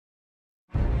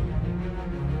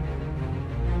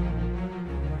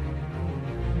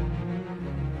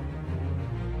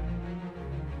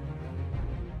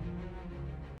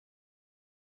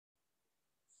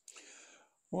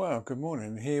Well, good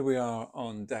morning. Here we are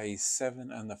on day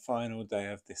 7 and the final day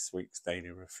of this week's daily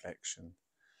reflection.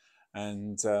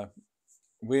 And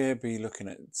we'll be looking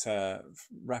at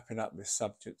wrapping up this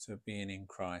subject of being in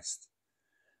Christ.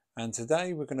 And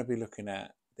today we're going to be looking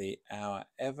at our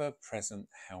ever-present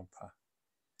helper.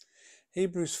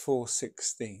 Hebrews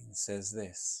 4:16 says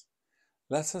this: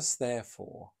 "Let us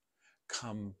therefore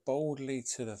come boldly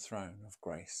to the throne of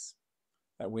grace,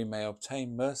 that we may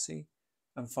obtain mercy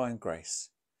and find grace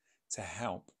to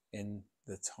help in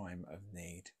the time of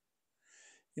need."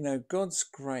 You know, God's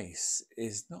grace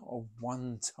is not a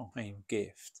one-time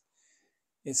gift.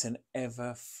 It's an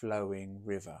ever-flowing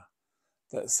river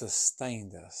that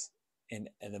sustained us in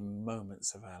the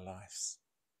moments of our lives.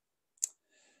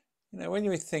 You know, when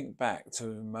you think back to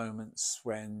moments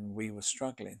when we were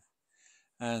struggling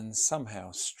and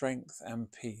somehow strength and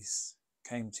peace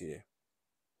came to you,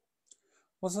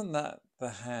 wasn't that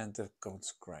the hand of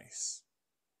God's grace?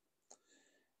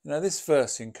 You know, this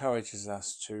verse encourages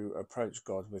us to approach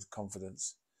God with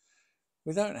confidence.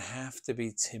 We don't have to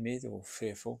be timid or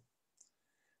fearful.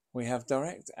 We have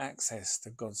direct access to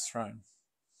God's throne.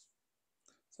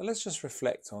 So let's just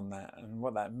reflect on that and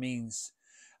what that means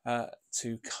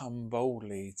to come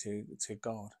boldly to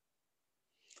God.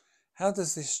 How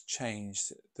does this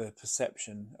change the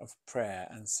perception of prayer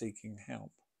and seeking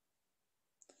help?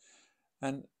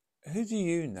 And who do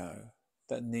you know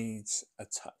that needs a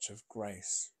touch of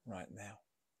grace right now?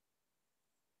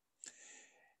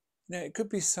 Now, it could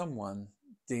be someone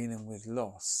dealing with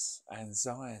loss,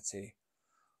 anxiety,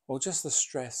 or just the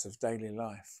stress of daily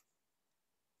life.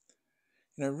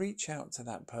 You know, reach out to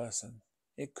that person.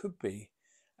 It could be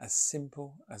as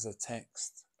simple as a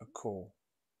text, a call,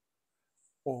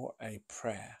 or a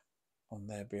prayer on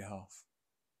their behalf.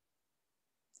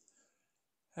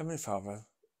 Heavenly Father,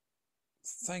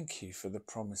 thank you for the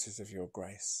promises of your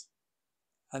grace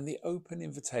and the open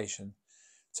invitation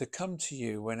to come to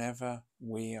you whenever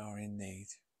we are in need.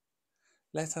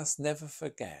 Let us never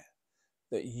forget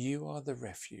that you are the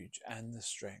refuge and the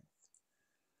strength,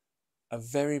 a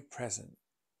very present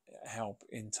help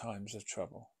in times of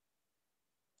trouble.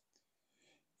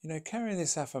 You know, carrying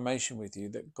this affirmation with you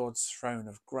that God's throne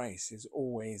of grace is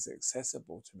always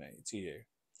accessible to you,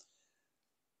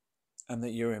 and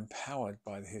that you're empowered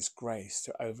by his grace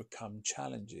to overcome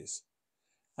challenges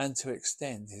and to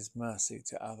extend his mercy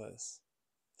to others.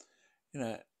 You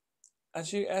know,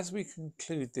 as we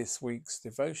conclude this week's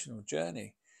devotional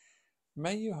journey,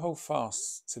 may you hold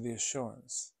fast to the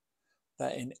assurance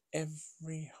that in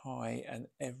every high and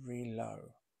every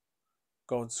low,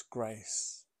 God's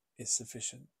grace is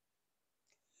sufficient.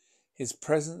 His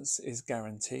presence is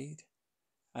guaranteed,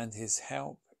 and his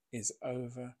help is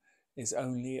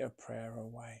only a prayer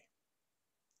away.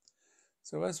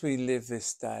 So as we live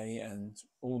this day and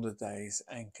all the days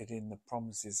anchored in the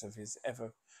promises of his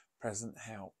ever-present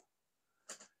help,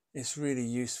 it's really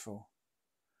useful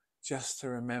just to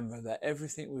remember that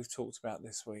everything we've talked about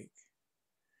this week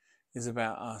is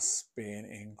about us being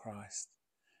in Christ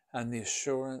and the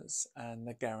assurance and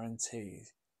the guarantee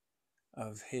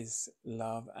of his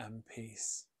love and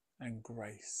peace and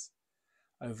grace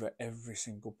over every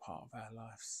single part of our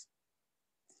lives.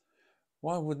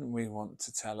 Why wouldn't we want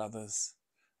to tell others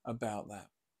about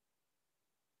that?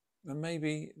 And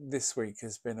maybe this week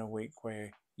has been a week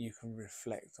where you can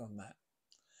reflect on that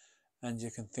and you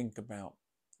can think about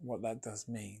what that does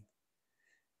mean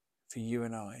for you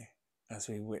and I as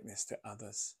we witness to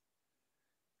others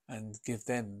and give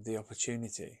them the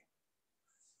opportunity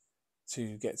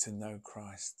to get to know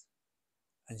Christ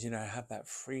and, you know, have that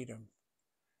freedom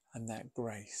and that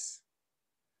grace,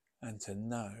 and to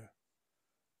know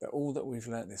that all that we've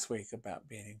learnt this week about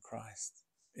being in Christ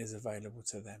is available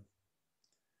to them.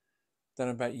 Don't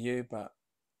know about you, but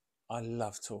I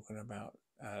love talking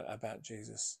about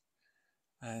Jesus,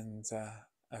 and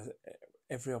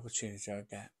every opportunity I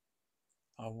get,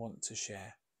 I want to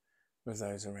share with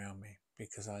those around me,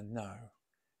 because I know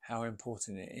how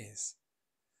important it is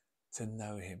to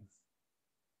know him,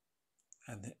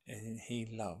 and he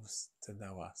loves to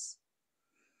know us.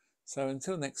 So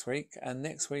until next week, and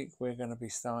next week we're going to be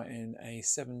starting a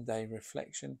 7-day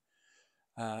reflection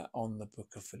on the book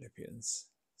of Philippians.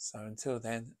 So until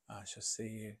then, I shall see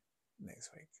you next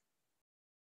week.